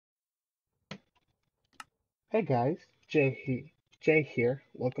Hey guys, Jay here.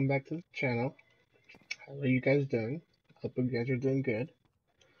 Welcome back to the channel. How are you guys doing? Hope you guys are doing good.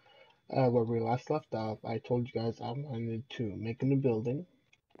 Where we last left off, I told you guys I wanted to make a new building.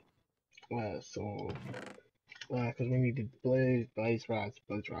 Because we needed blaze rods,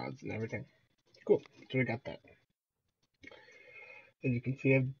 and everything. Cool. So we got that. As you can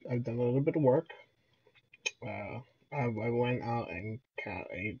see, I've done a little bit of work. I went out and got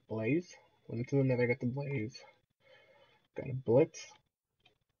a blaze. Went into the nether, got the blaze. Got a blitz.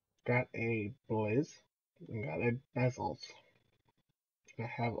 Got a blaze. And got a basalt. I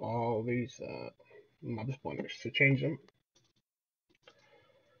have all these mob spawners to change them.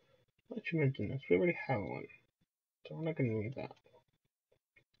 Let you mention this, we already have one, so we're not gonna need that.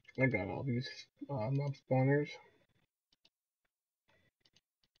 I got all these mob spawners.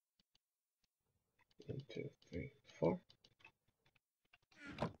 1, 2, 3, 4.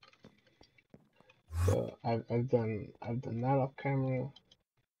 So I've done that off camera.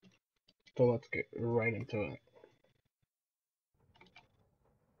 So let's get right into it.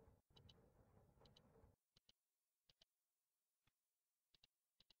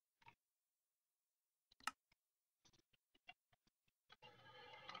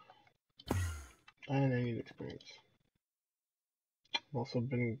 And I need experience. I've also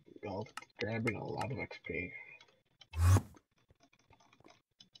been grabbing a lot of XP.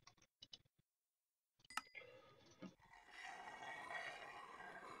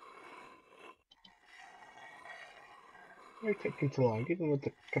 Why are you taking too long? Even with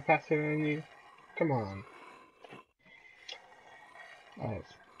the capacitor on you? Come on. Alright,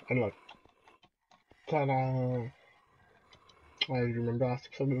 and look. Ta-da! I remember last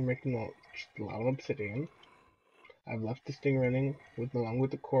episode we were making just a lot of obsidian. I've left this thing running along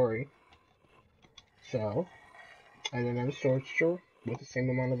with the quarry. So, I then have a storage store with the same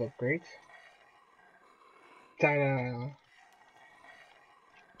amount of upgrades. Ta-da!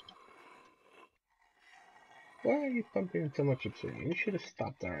 Why are you pumping so much obsidian? You should have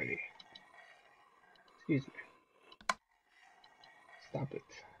stopped already. Excuse me. Stop it.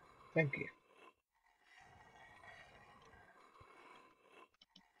 Thank you.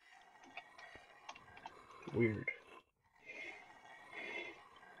 Weird.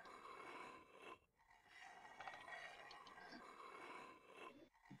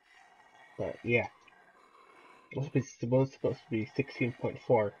 But yeah. It's supposed to be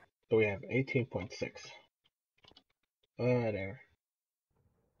 16.4, but we have 18.6. Whatever.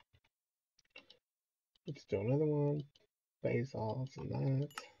 Let's do another one. Basalts and that.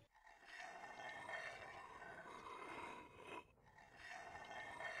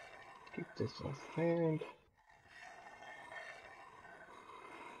 Keep this on sand.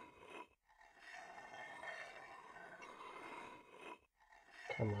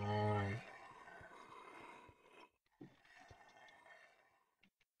 Come on.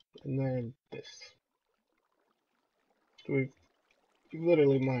 And then this. So we've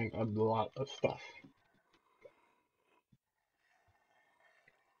literally mined a lot of stuff.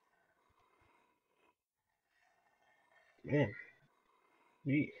 Man.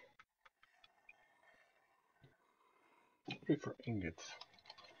 Yeah. For ingots.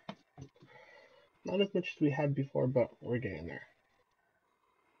 Not as much as we had before, but we're getting there.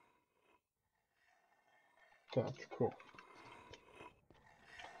 So that's cool.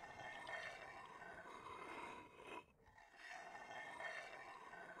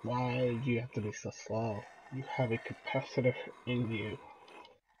 Why do you have to be so slow? You have a capacitor in you.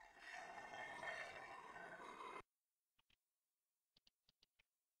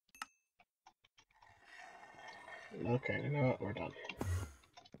 Okay, you know what? We're done.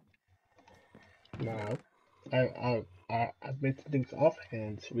 Now, I've made some things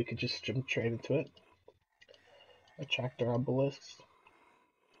offhand, so we could just jump straight into it. Attractor obelisks.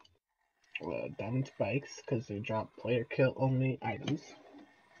 Diamond spikes, because they drop player kill only items.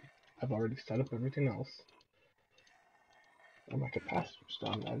 I've already set up everything else. And my capacitor's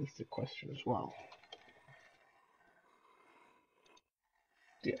done, that is the question as well.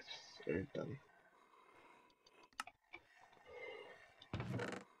 Yes, they're done.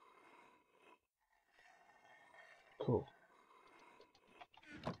 Cool.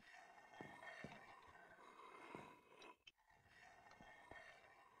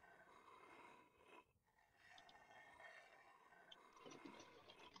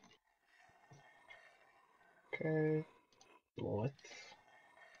 Okay. Blitz.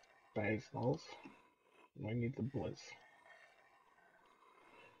 Basals. I need the blitz.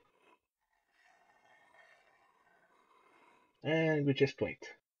 And we just wait.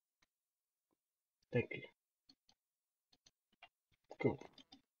 Thank you. Cool.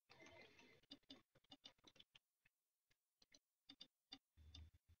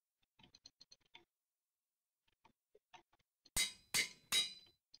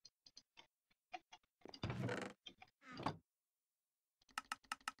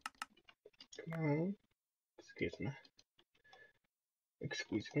 Come on. Excuse me.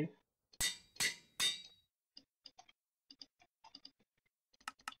 Excuse me.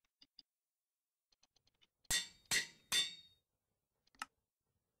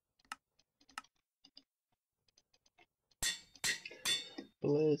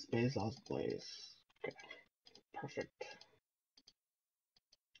 Blaze, Bezos, Blaze. Okay, perfect.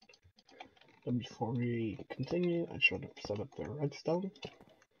 But before we continue, I just want to set up the redstone.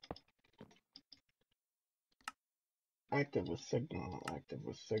 Active with signal, active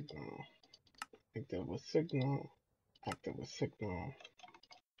with signal, active with signal, active with signal.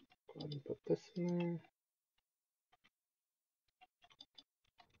 Go ahead and put this in there.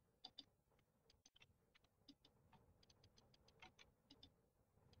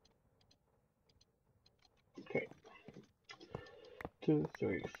 Okay. 2,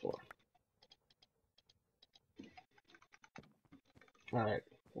 3, 4. Alright,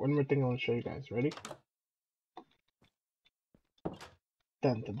 one more thing I want to show you guys. Ready?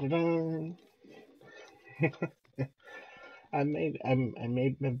 Dun dun dun dun. I may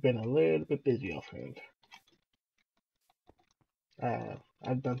have been a little bit busy offhand.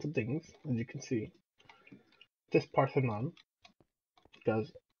 I've done some things, as you can see. This Parthenon,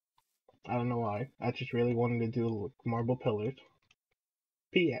 because I don't know why. I just really wanted to do marble pillars.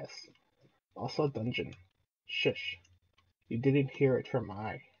 P.S. Also dungeon. Shush. You didn't hear it from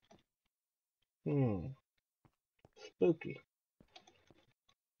I. Spooky.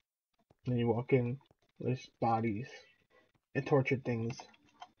 Then you walk in, there's bodies, and tortured things,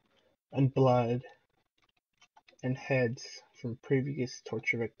 and blood, and heads from previous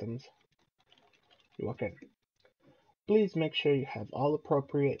torture victims. You walk in. Please make sure you have all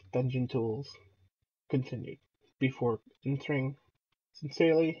appropriate dungeon tools. Continued. Before entering,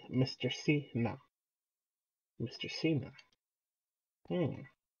 sincerely, Mr. Cena. Mr. Cena.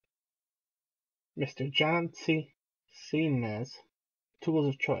 Mr. John C. Cena's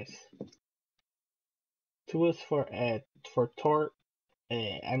tools of choice. Tools for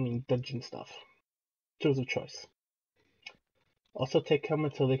dungeon stuff. Tools of choice. Also take them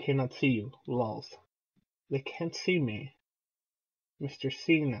until they cannot see you. Lols. They can't see me. Mr.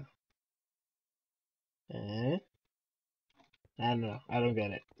 Cena. I don't know. I don't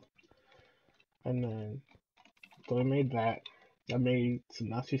get it. And then, so I made that. I made some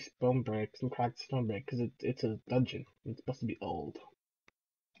nasty stone brick, some cracked stone brick, because it's a dungeon. It's supposed to be old.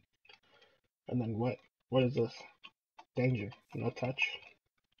 And then what? What is this? Danger, no touch.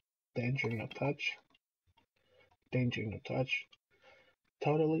 Danger, no touch. Danger, no touch.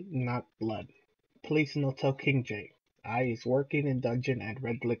 Totally not blood. Please no tell King J. I is working in dungeon and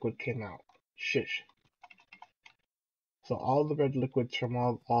red liquid came out. Shush. So all the red liquids from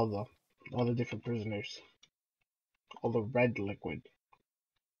all the different prisoners. All the red liquid.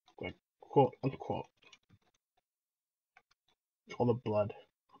 Like quote unquote. All the blood.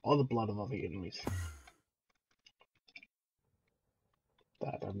 All the blood of all the enemies.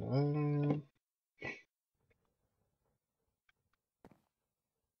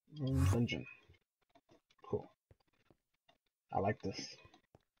 Dungeon. Cool. I like this.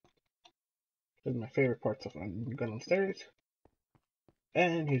 This is my favorite part so far. I'm going upstairs.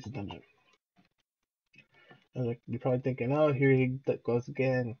 And here's the dungeon. And like, you're probably thinking, oh, here he goes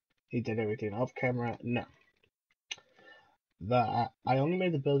again. He did everything off camera. No. I only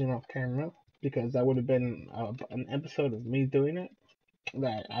made the building off camera because that would have been an episode of me doing it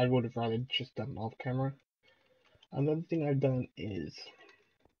that I would have rather just done off camera. Another thing I've done is,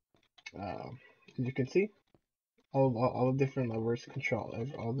 as you can see, all the different levers control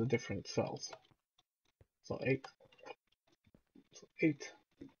all the different cells. So 8. So 8.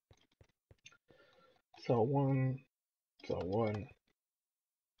 Cell 1. Cell 1.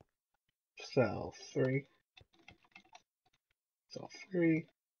 Cell 3. Cell 3.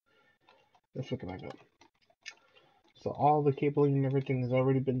 Let's look it back up. So all the cabling and everything has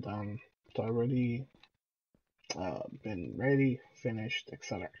already been done. It's already been ready, finished,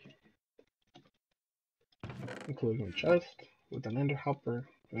 etc. Including a chest with an ender helper.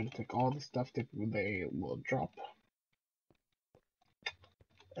 We're going to take all the stuff that they will drop.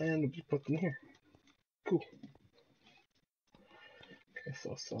 And we'll just put them here. Cool. Okay,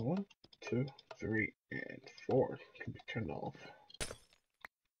 so cell 1, 2, 3, and 4 can be turned off.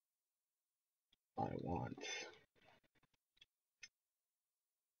 I want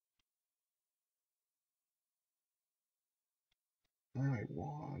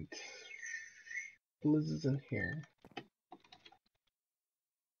Blizz in here.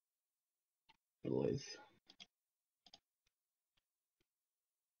 Blizz.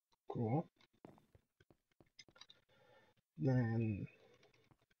 Cool. Then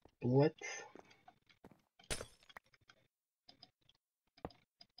Blitz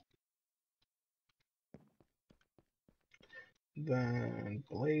then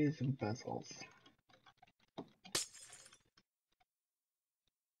blaze and bezels,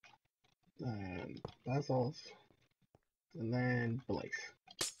 then bezels, and then blaze.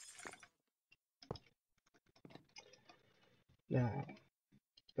 Now,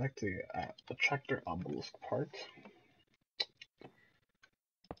 back to the attractor obelisk part.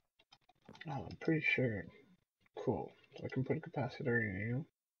 I'm pretty sure. Cool. So I can put a capacitor in you.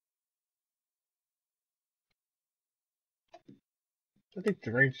 I think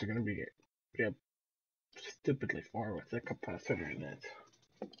the range is going to be stupidly far with the capacitor in it.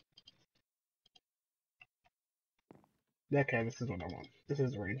 Okay, this is what I want. This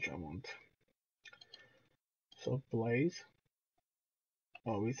is the range I want. So blaze.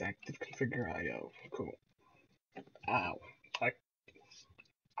 Always active, configure IO. Cool. Ow. Ow.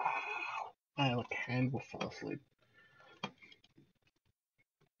 I like hand will fall asleep.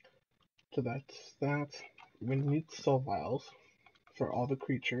 So that's that. We need soul vials for all the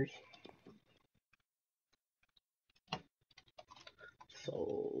creatures.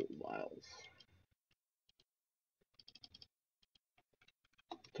 Soul vials.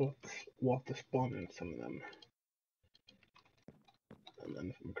 So we'll have to spawn in some of them. And then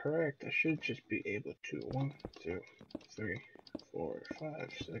if I'm correct, I should just be able to 1, 2, 3, 4, 5,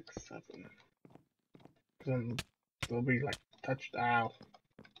 6, 7. Then they'll be like touched. Ow.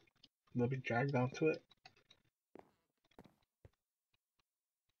 They'll be dragged onto it.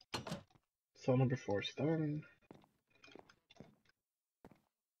 So number 4 is done.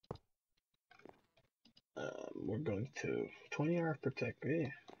 We're going to 20 hour protect.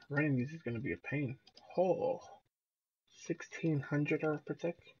 Running these is going to be a pain. Oh, 1600 hour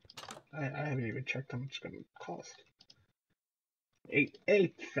protect. I haven't even checked how much it's going to cost.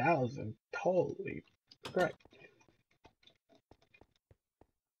 8,000. Holy crap.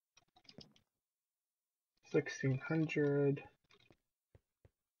 1600.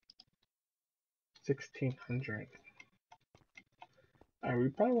 1600. Alright, we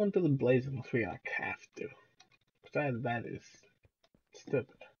probably went to the blaze unless we like have to. Because that is stupid.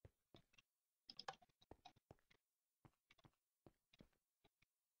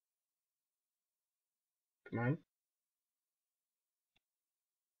 Come on.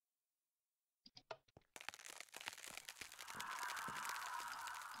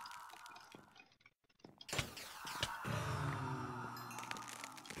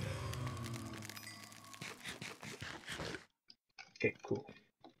 Okay, cool.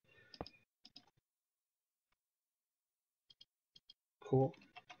 Cool.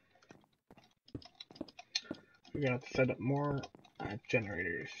 We're gonna have to set up more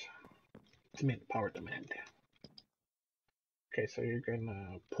generators to meet the power demand. Okay, so you're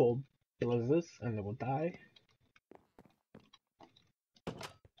gonna pull blizzes and it will die.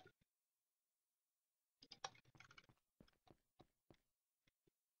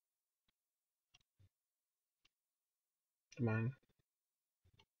 Come on.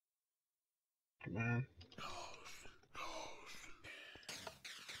 Come on.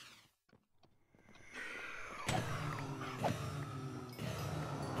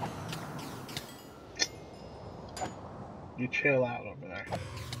 You chill out over there.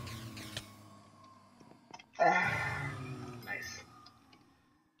 Ah, nice.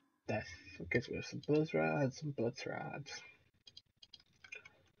 That's okay, so we have some blitz rods, some blitz rods.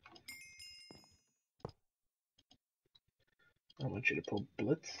 I want you to pull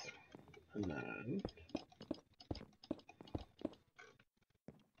blitz, and then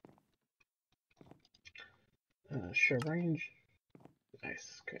short range.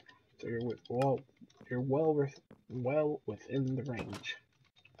 Nice. Okay, so you're well within the range.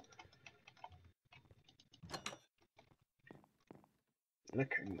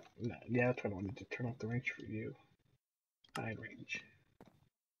 Okay, no, yeah, that's what I wanted to turn off the range for you. High range.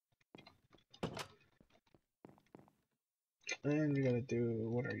 And you're gonna do,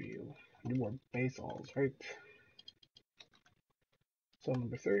 what are you? You more basals, right? So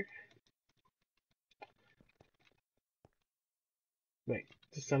number 3. Wait,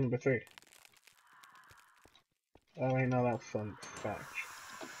 this is number 3. Oh wait, no, that's some fetch.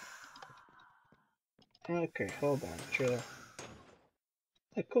 Okay, hold on, chill.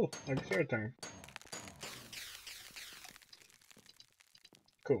 Hey, cool, it's your turn.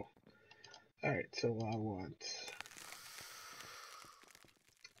 Cool. Alright, so I want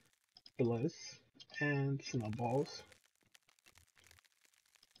Blitz and Snowballs,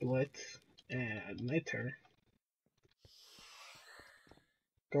 Blitz and Niter.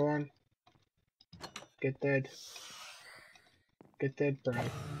 Go on. Get dead. Get dead, bro.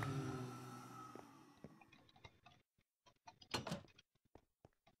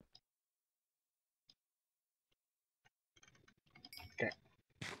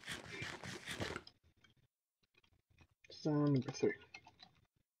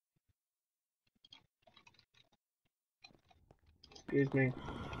 Excuse me.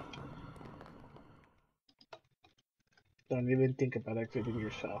 Don't even think about exiting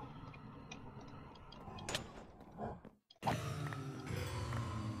your cell.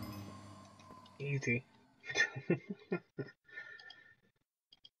 Easy.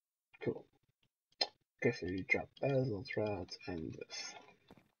 Cool. Okay, so you drop those rods and this.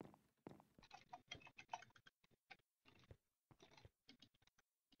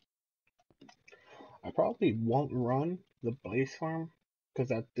 I probably won't run the blaze farm because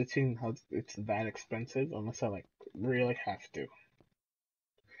that it seems how it's that expensive unless I like really have to.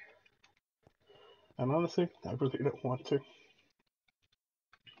 And honestly, I really don't want to.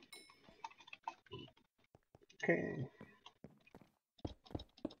 Okay.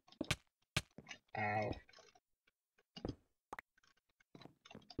 Ow.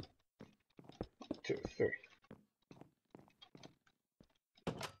 2, 3.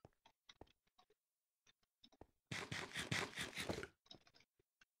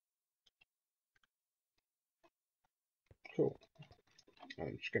 Cool.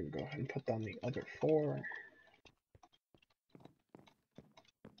 I'm just gonna go ahead and put down the other 4.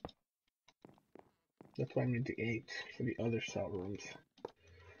 That's why I need the 8 for the other cell rooms.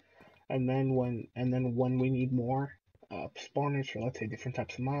 And then when we need more spawners for, let's say, different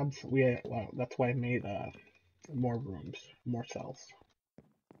types of mobs, that's why I made more rooms, more cells.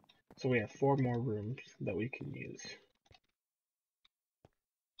 So we have 4 more rooms that we can use.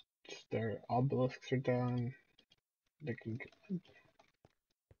 Just their obelisks are done. They can.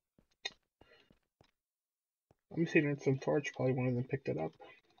 I'm seeing it's some torch. Probably one of them picked it up.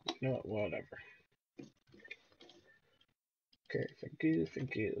 No, whatever. Okay, thank you,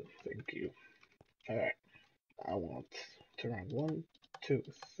 thank you, thank you. Alright, I want to run 1, 2,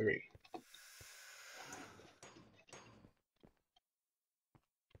 3.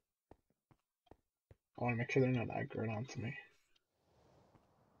 I want to make sure they're not aggroed onto me.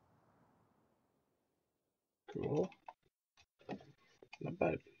 Cool. Not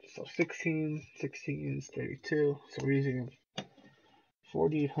bad. So 16 is 32. So we're using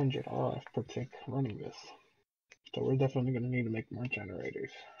 4,800 RF per tick running this. So we're definitely going to need to make more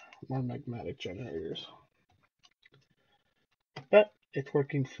generators. More magmatic generators. But it's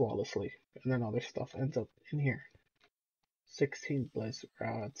working flawlessly. And then other stuff ends up in here. 16 blaze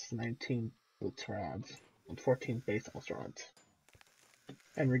rods, 19 blitz rods, and 14 base house rods.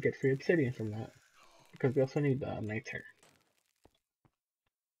 And we get free obsidian from that. Because we also need knight's hair.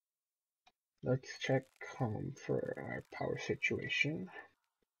 Let's check home for our power situation.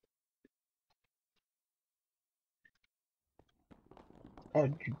 Oh,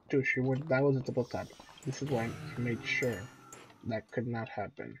 dude, that wasn't supposed to happen. This is why I made sure that could not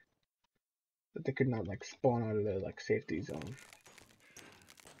happen. That they could not like spawn out of their like safety zone.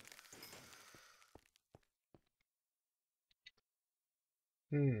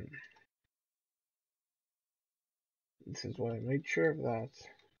 This is why I made sure of that.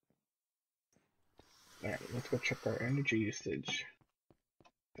 Alright, let's go check our energy usage.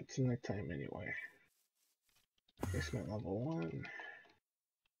 It's nighttime anyway. Basement level 1.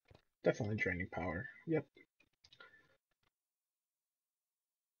 Definitely draining power. Yep.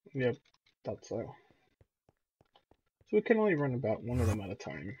 Yep, thought so. So we can only run about one of them at a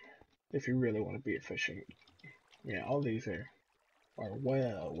time, if you really want to be efficient. Yeah, all these are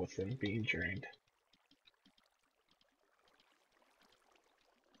well within being drained.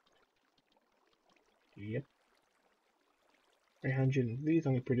 Yep. 800, these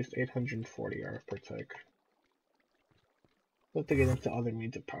only produced 840 RF per tick. We'll have to get into other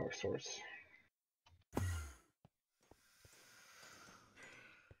means of power source.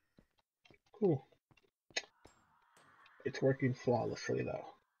 Cool. It's working flawlessly though.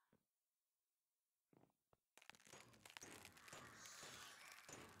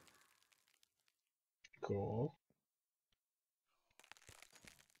 Cool.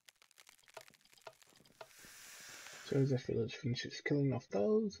 As soon as the village finishes killing off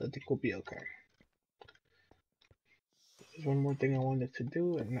those, I think we'll be okay. There's one more thing I wanted to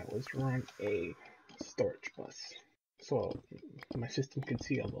do, and that was run a storage bus. So my system can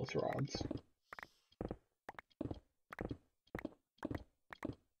see all those rods.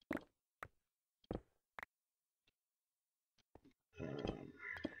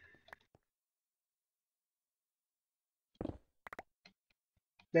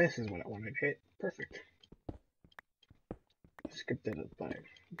 This is what I wanted to hit. Perfect. Skipped it by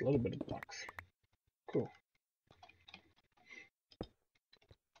a little bit of blocks. Cool.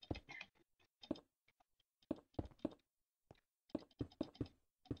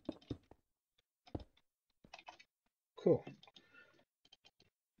 Cool.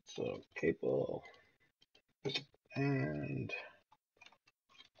 So cable and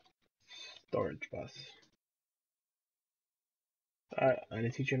Storage bus. Alright, I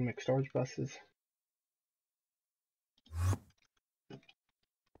need to teach you to make storage buses.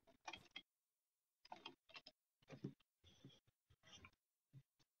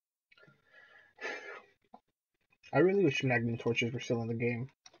 I really wish magnum torches were still in the game.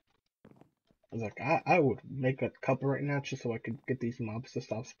 I was like, I would make a couple right now just so I could get these mobs to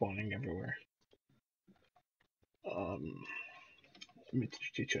stop spawning everywhere. Let me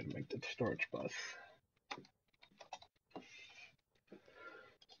teach you how to make the storage bus.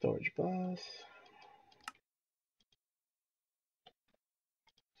 Storage bus.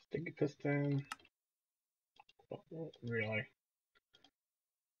 Sticky piston. Oh, really?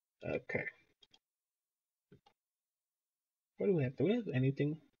 Okay. What do we have? Do we have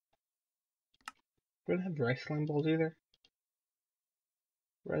anything? We don't have rice slime balls either.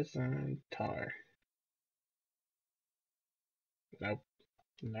 Resin tar. Nope.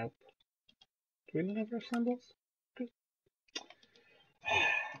 Nope. Do we not have rice slime balls? Good.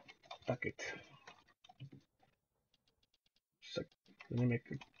 Fuck it. So, let me make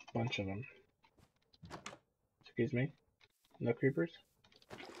a bunch of them. Excuse me. No creepers.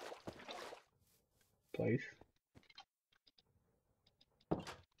 Please.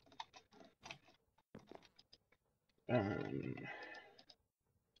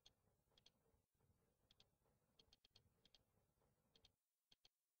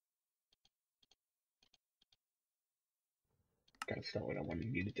 That's not what I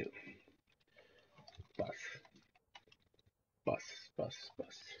wanted you to do. Bus. Bus, bus,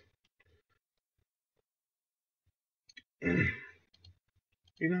 bus.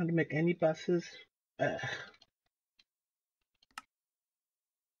 You know how to make any buses? Okay,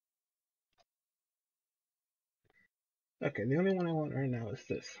 the only one I want right now is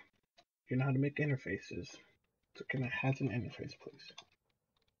this. You know how to make interfaces. So can I have an interface, please?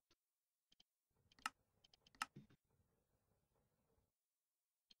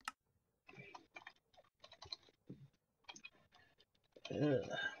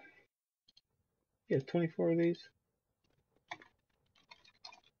 You have 24 of these?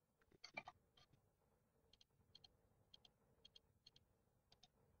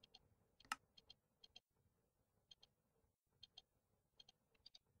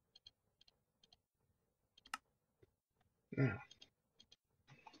 No.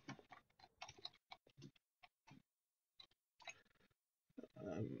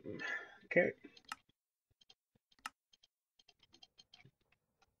 Okay.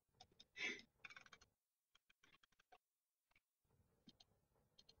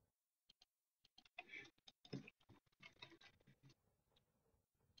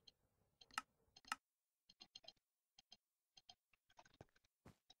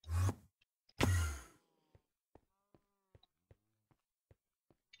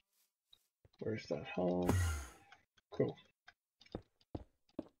 Where's that hole? Cool.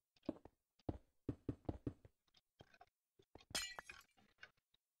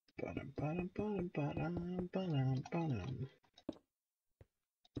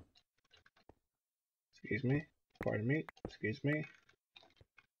 Excuse me. Pardon me. Excuse me.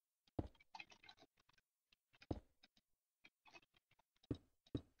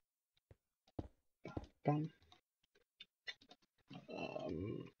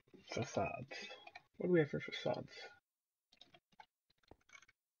 Facades. What do we have for facades?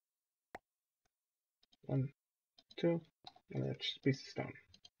 1, 2, and that's just a piece of stone.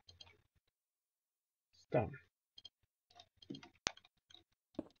 Stone.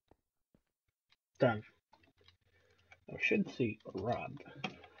 Done. I should see a rod.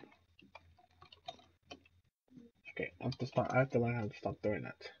 Okay, I have to stop. I have to learn how to stop doing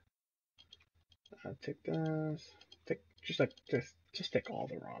that. Take this. Take just take all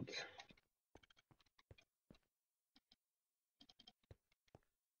the rods.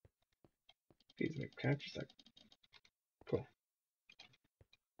 These make sense. Just like cool.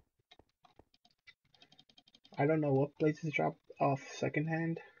 I don't know what places drop off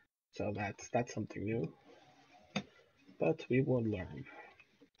secondhand, so that's something new. But we will learn.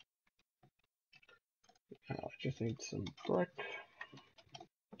 Now I just need some brick.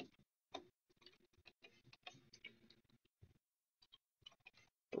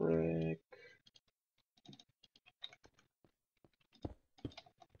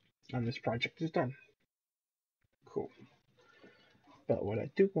 And this project is done. Cool. But what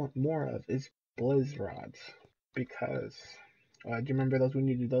I do want more of is blizz rods, because do you remember those? We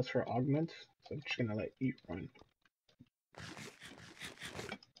needed those for augments, so I'm just gonna let you run.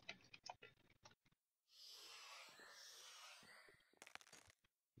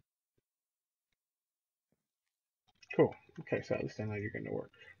 Cool. Okay, so I understand how you're gonna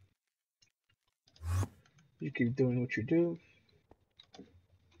work. You keep doing what you do.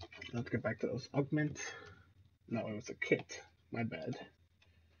 Let's get back to those augments. No, it was a kit. My bad.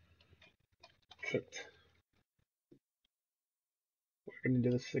 Kit. We're gonna do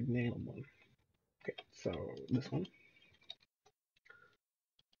the signalum one. Okay, so this one.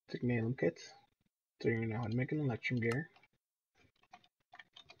 Signalum kits. So you know how to make an electrum gear.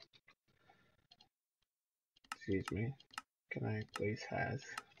 Excuse me. Can I please has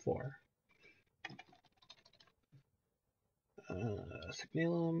 4?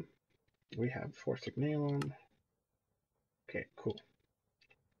 Signalum. We have 4 signalum. Okay, cool.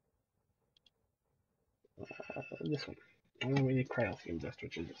 This one. And then we need cryothium dust,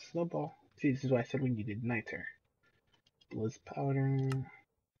 which is a snowball. See, this is why I said we needed niter. Bliss powder. And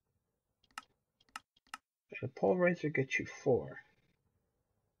a pulverizer gets you 4.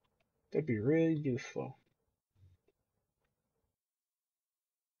 That'd be really useful.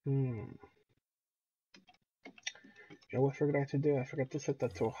 You know what I forgot to do? I forgot to set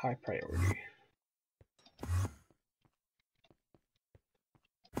that to a high priority.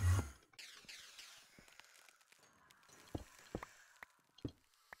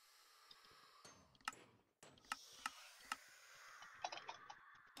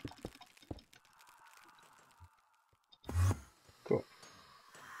 Cool.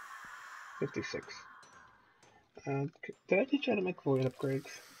 56. Did I teach you how to make void upgrades?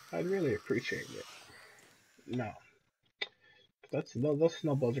 I'd really appreciate it. No. Those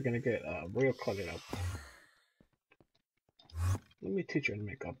snowballs are gonna get real cluttered up. Let me teach you how to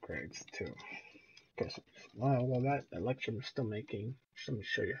make upgrades too. Okay, so while that electrum is still making, let me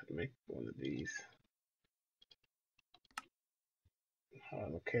show you how to make one of these.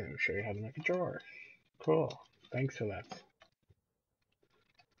 Okay, let me show you how to make a drawer. Cool. Thanks for that.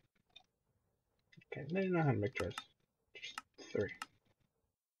 Okay, now you know how to make drawers. Just 3.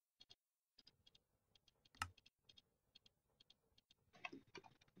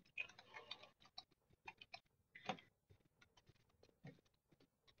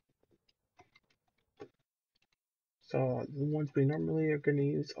 So the ones we normally are going to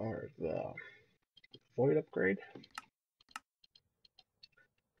use are the void upgrade,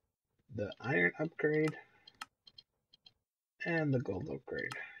 the iron upgrade, and the gold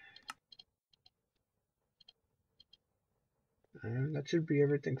upgrade. And that should be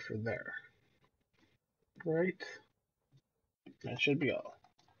everything for there. Right? That should be all.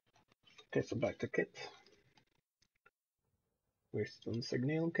 Okay, so back to kits. We're still in the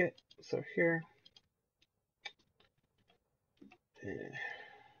signalum kit. So here.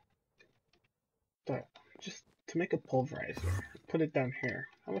 So just to make a pulverizer, put it down here.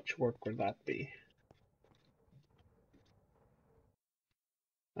 How much work would that be?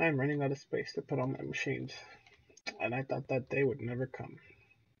 I'm running out of space to put on my machines. And I thought that day would never come.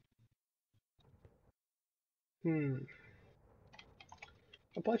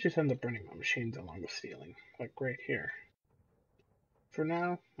 I'll probably just end up burning my machines along the ceiling, like right here. For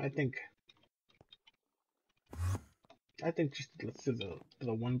now, I think just let's do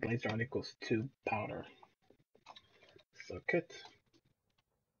the 1 blaze rod equals 2 powder. So kit.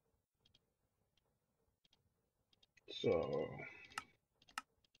 So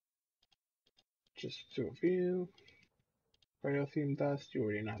just 2 of you. Cryothium dust, you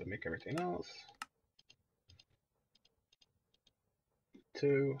already know how to make everything else.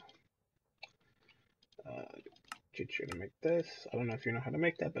 2. Teach you to make this. I don't know if you know how to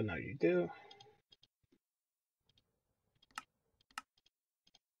make that, but now you do.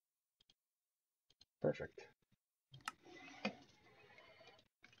 Perfect. Do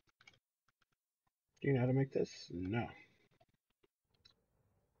you know how to make this? No.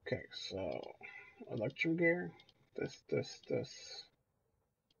 Okay, so electrum gear. This.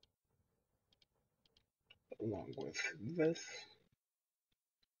 Along with this.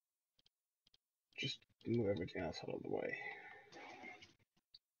 Just move everything else out of the way.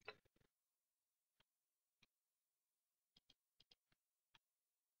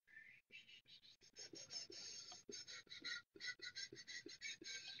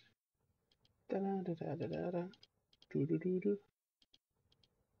 Da da da da da da. Do do do do.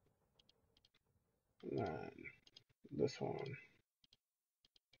 And then this one,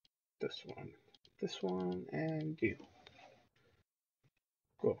 this one, and you.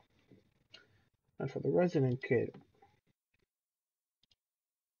 Cool. And for the resonant kit,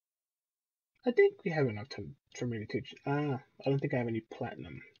 I think we have enough time for me to teach. I don't think I have any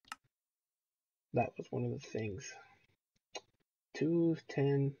platinum. That was one of the things. 2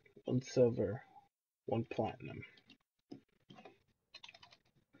 tin, 1 silver, 1 platinum. Do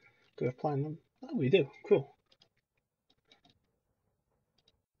we have platinum? Oh, we do. Cool.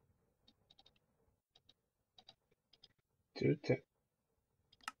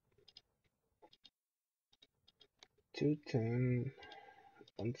 210,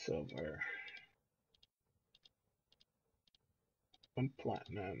 1 silver, 1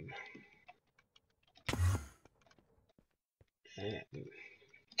 platinum, and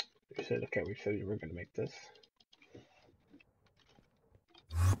we said, okay, we said we were going to make this.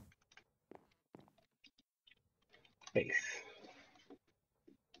 Base.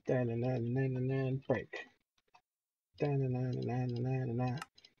 Break. Okay,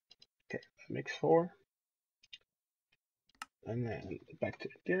 that makes 4. And then back to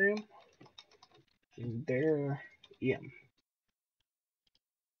Ethereum. And there, EM.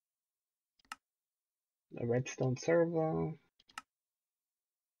 The redstone servo.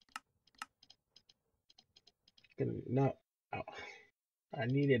 No, oh, I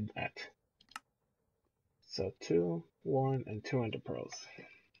needed that. So 2, 1, and 200 pearls.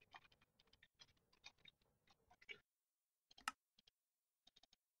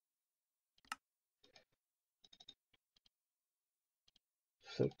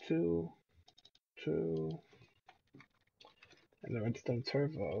 So 2, 2, and the redstone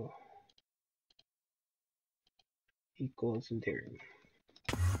servo equals Ethereum.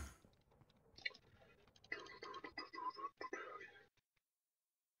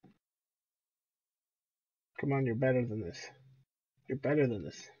 Come on, you're better than this. You're better than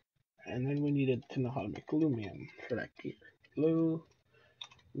this. And then we needed to know how to make Lumium for that gear.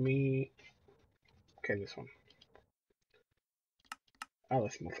 Okay, this one.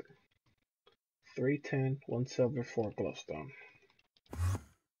 Alice Multi. 310, 1 silver, 4 glowstone.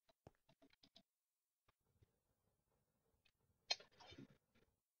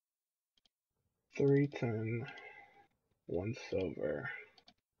 $310, 1 silver,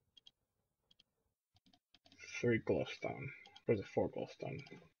 3 glowstone. Or is it 4 glowstone?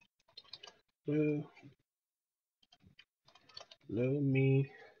 Lumium.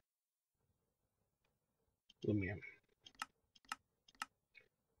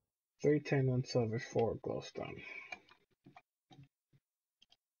 310, 1 silver, 4 glowstone.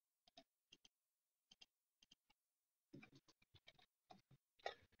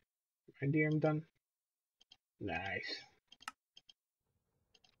 Idea I'm done. Nice.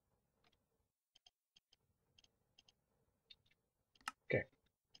 Okay,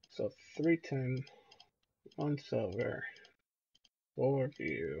 so 310, 1 silver,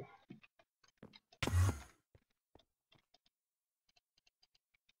 overview.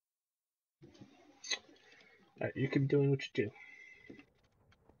 Alright, you keep doing what you do.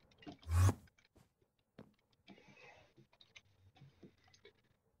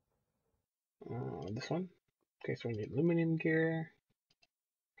 This one. Okay, so we need aluminum gear.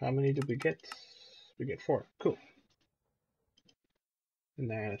 How many did we get? We get 4. Cool. And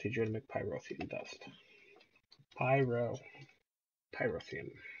then I teach you how to make pyrotheum dust. Pyrotheum.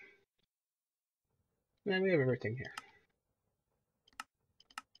 And we have everything here.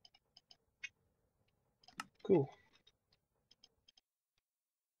 Cool.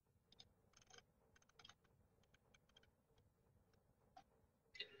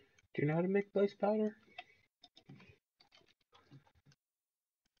 Do you know how to make blaze powder?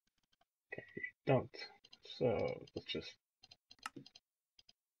 Okay, you don't. So let's just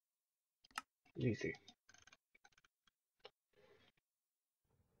easy.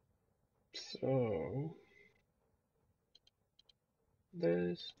 So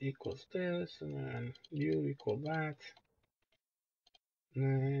this equals this, and then you equal that.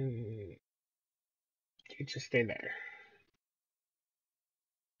 And then you just stay there.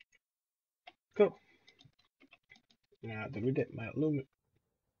 Cool. Now, did we get my aluminum?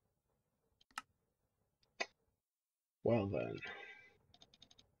 Well then.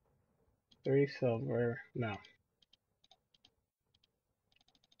 3 silver. No.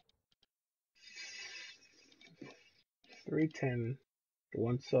 310,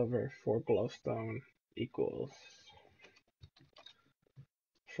 1 silver, 4 glowstone equals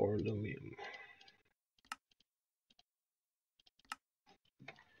 4 aluminum.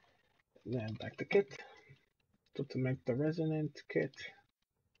 And then back to kit. So to make the resonant kit,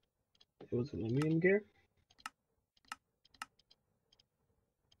 it was aluminum gear.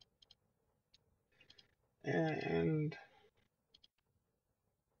 And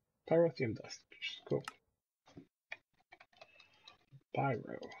pyrotheum dust, which is cool.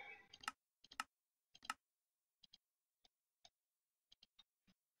 Pyro.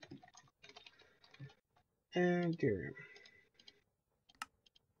 And Ethereum.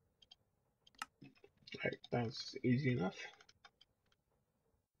 Alright, that's easy enough.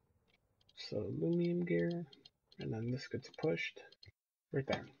 So aluminum gear, and then this gets pushed right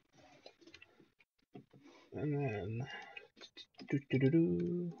there. And then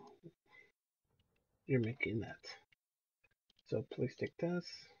You're making that. So please take this,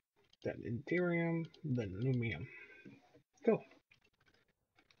 then Ethereum, then Lumium. Cool.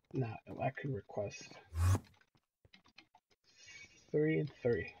 Now I could request 3 and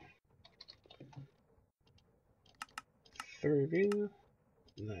 3. 3 of you,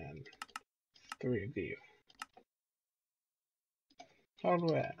 and then 3 of you. How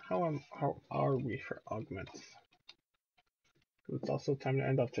are we for augments? It's also time to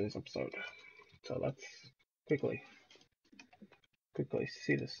end off today's episode. So let's quickly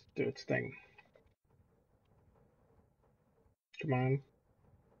see this do its thing. Come on.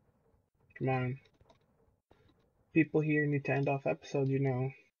 Come on. People here need to end off episode, you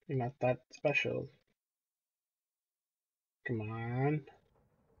know. You're not that special. Come on.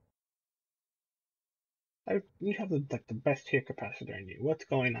 You have the best here capacitor in you. What's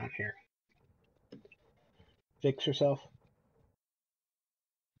going on here? Fix yourself.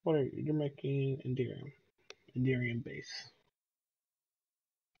 What are you? You're making Ethereum base.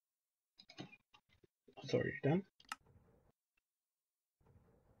 Sorry, you're done?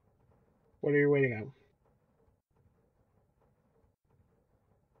 What are you waiting on?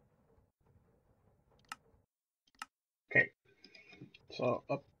 Okay. So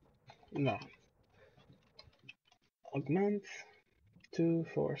up no. Augment 2,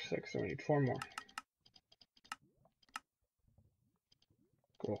 4, 6, I need 4 more.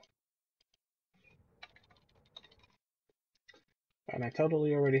 Cool. And I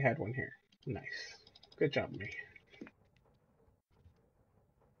totally already had one here. Nice. Good job, me.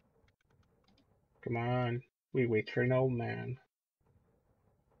 Come on. We wait for no man.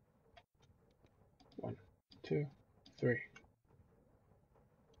 1, 2, 3.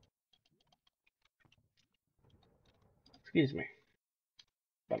 Excuse me.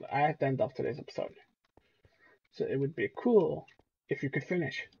 But I have to end off today's episode. So it would be cool if you could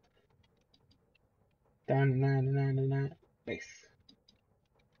finish. Base.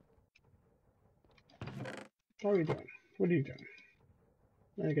 What are you doing? What are you doing?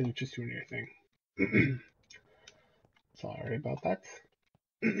 I think you're just doing your thing. Sorry about that.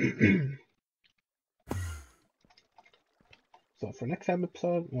 So for next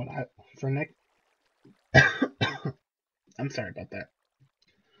episode, I'm sorry about that.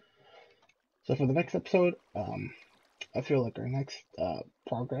 So for the next episode, I feel like our next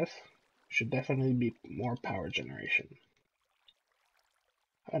progress should definitely be more power generation.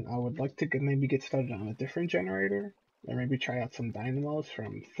 And I would like to maybe get started on a different generator, or maybe try out some dynamos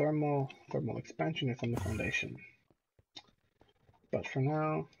from thermal expansion or from the foundation. But for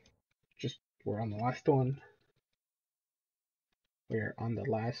now, we're on the last one. We're on the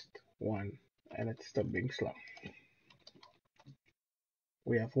last one, and it's still being slow.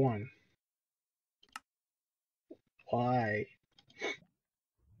 We have 1. Why?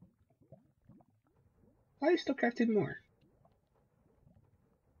 Why are you still crafting more?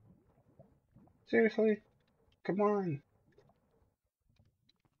 Seriously? Come on.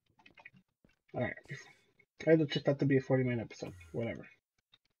 Alright. I just have to be a 40-minute episode. Whatever.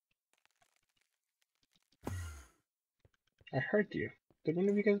 I heard you. Did one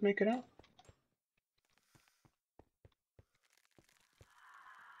of you guys make it out?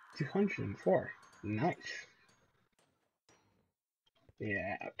 204. Nice.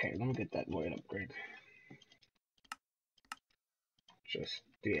 Yeah, okay, let me get that void upgrade.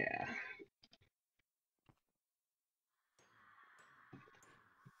 Yeah.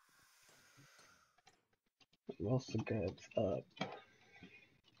 We also got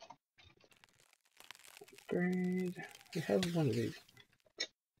upgrade. We have one of these.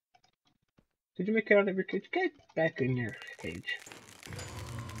 Did you make it out of your cage? Get back in your cage.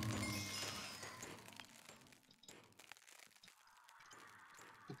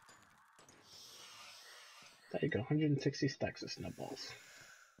 There you go, 160 stacks of snowballs.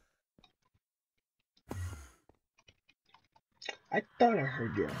 I thought I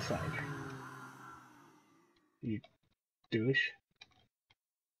heard you outside. You douche.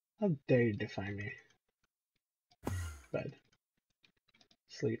 How dare you defy me? Bed.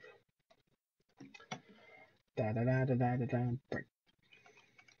 Sleep. Da da da da da da da. Break.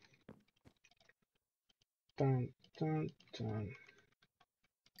 Dun dun dun.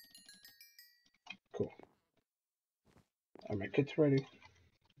 Cool. Are my kits ready?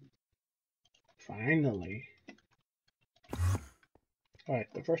 Finally.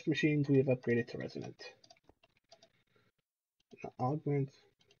 Alright, the first machines we have upgraded to Resonant. Augment.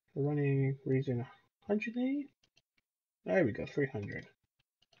 Running reason 180? There we go, 300.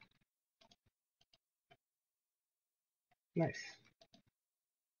 Nice.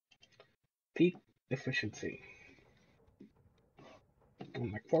 Peak efficiency. Oh,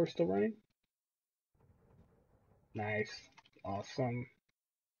 my core is still running. Nice. Awesome.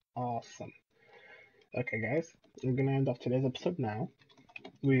 Awesome. Okay, guys, I'm gonna end off today's episode now.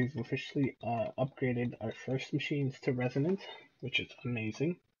 We've officially upgraded our first machines to resonant, which is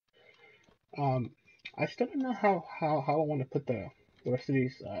amazing. I still don't know how I want to put the rest of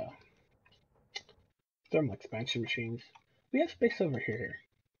these thermal expansion machines. We have space over here.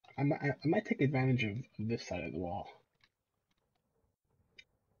 I might take advantage of this side of the wall.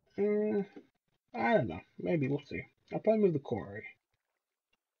 I don't know. Maybe we'll see. I'll probably move the quarry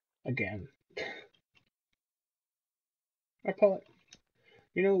again. I probably,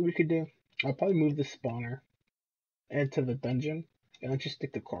 you know what we could do? I'll probably move the spawner into the dungeon, and let's just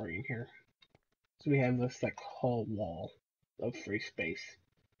stick the quarry in here. So we have this like whole wall of free space.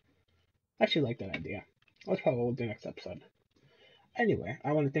 I actually like that idea. That's probably what we'll do next episode. Anyway,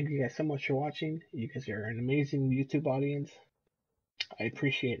 I want to thank you guys so much for watching. You guys are an amazing YouTube audience. I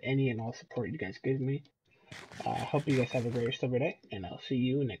appreciate any and all support you guys give me. I hope you guys have a great rest of your day, and I'll see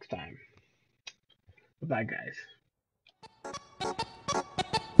you next time. Bye, guys.